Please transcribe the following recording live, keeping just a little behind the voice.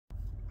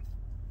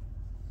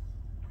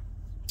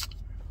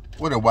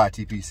What up,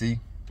 YTPC?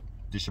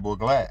 This your boy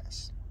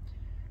Glass.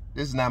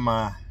 This is not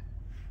my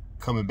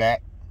coming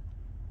back.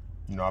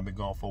 You know, I've been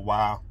gone for a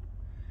while.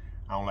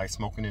 I don't like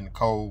smoking in the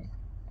cold,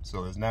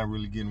 so it's not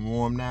really getting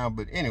warm now.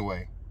 But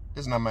anyway,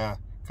 this is not my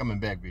coming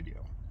back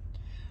video.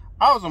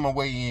 I was on my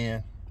way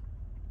in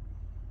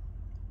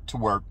to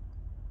work,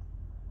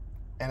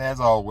 and as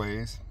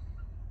always,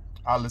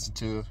 I listen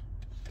to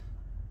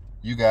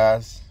you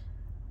guys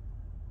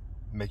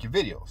make your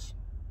videos.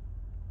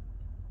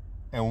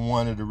 And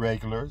one of the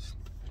regulars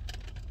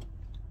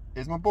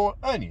is my boy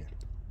Onion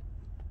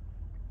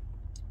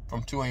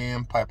from 2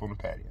 a.m. Pipe on the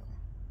Patio.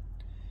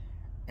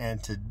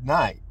 And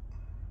tonight,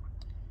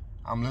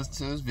 I'm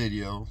listening to his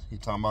video. He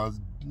talking about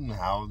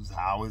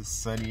how it's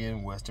sunny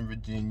in Western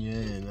Virginia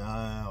and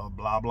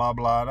blah, blah,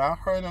 blah. And I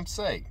heard him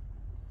say,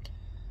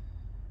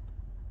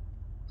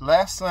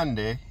 last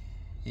Sunday,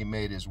 he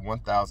made his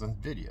 1,000th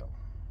video.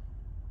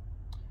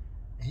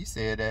 And he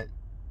said that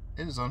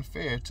it is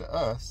unfair to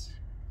us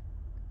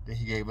that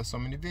he gave us so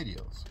many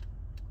videos.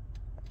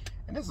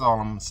 And this is all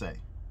I'm going to say.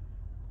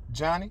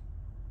 Johnny,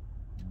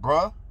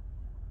 bruh,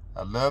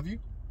 I love you.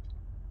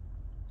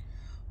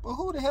 But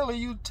who the hell are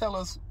you to tell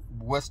us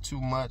what's too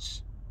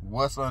much,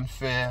 what's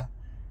unfair,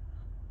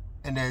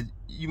 and that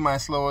you might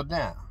slow it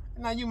down?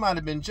 Now, you might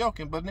have been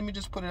joking, but let me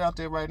just put it out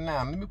there right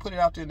now. Let me put it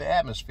out there in the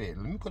atmosphere.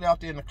 Let me put it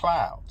out there in the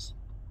clouds.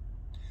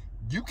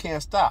 You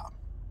can't stop.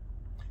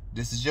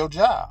 This is your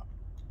job.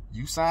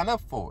 You sign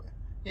up for it.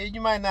 Yeah,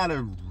 you might not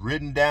have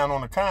written down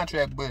on a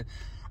contract, but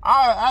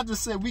I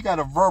just said we got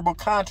a verbal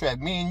contract,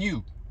 me and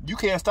you. You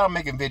can't stop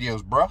making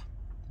videos, bruh.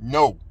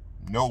 No.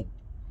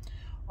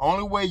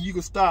 Only way you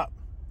can stop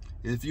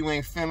is if you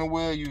ain't feeling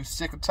well, you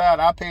sick or tired,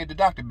 I paid the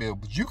doctor bill,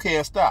 but you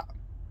can't stop.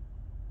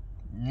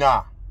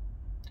 Nah.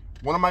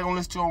 What am I going to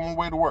listen to on my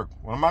way to work?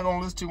 What am I going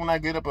to listen to when I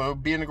get up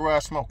and be in the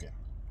garage smoking?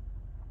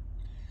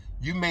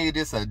 You made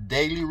this a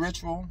daily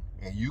ritual,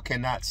 and you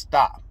cannot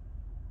stop.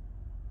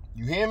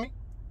 You hear me?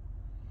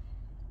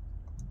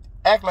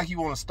 Act like you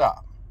want to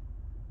stop.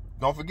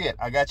 Don't forget,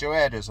 I got your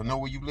address. I know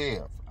where you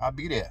live. I'll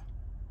be there.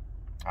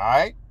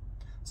 Alright?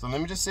 So let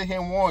me just sit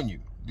here and warn you,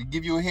 to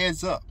give you a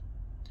heads up.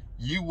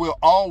 You will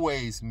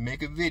always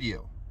make a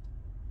video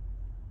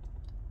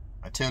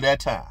until that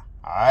time.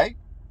 Alright?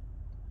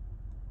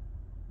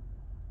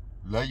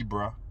 Love you,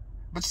 bro.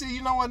 But see,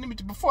 you know what? Let me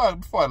before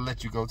I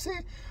let you go. See,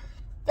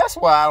 that's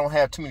why I don't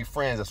have too many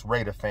friends that's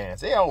Raider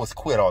fans. They always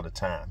quit all the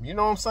time. You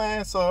know what I'm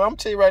saying? So I'm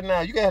telling you right now,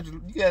 you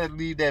gotta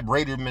leave that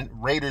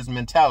Raiders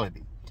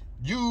mentality.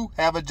 You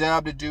have a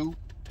job to do,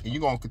 and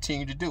you're gonna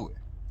continue to do it.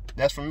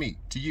 That's from me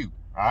to you.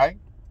 All right.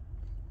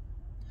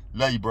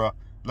 Love you, bro.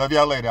 Love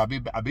y'all later.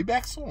 I'll be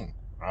back soon.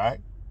 All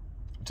right.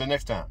 Until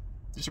next time.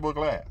 This your boy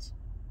Glass.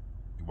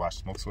 You watch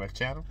Smoke Swag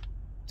channel.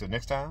 Until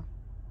next time,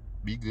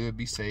 be good,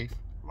 be safe,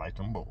 light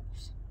them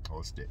bowls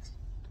or sticks.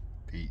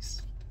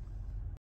 Peace.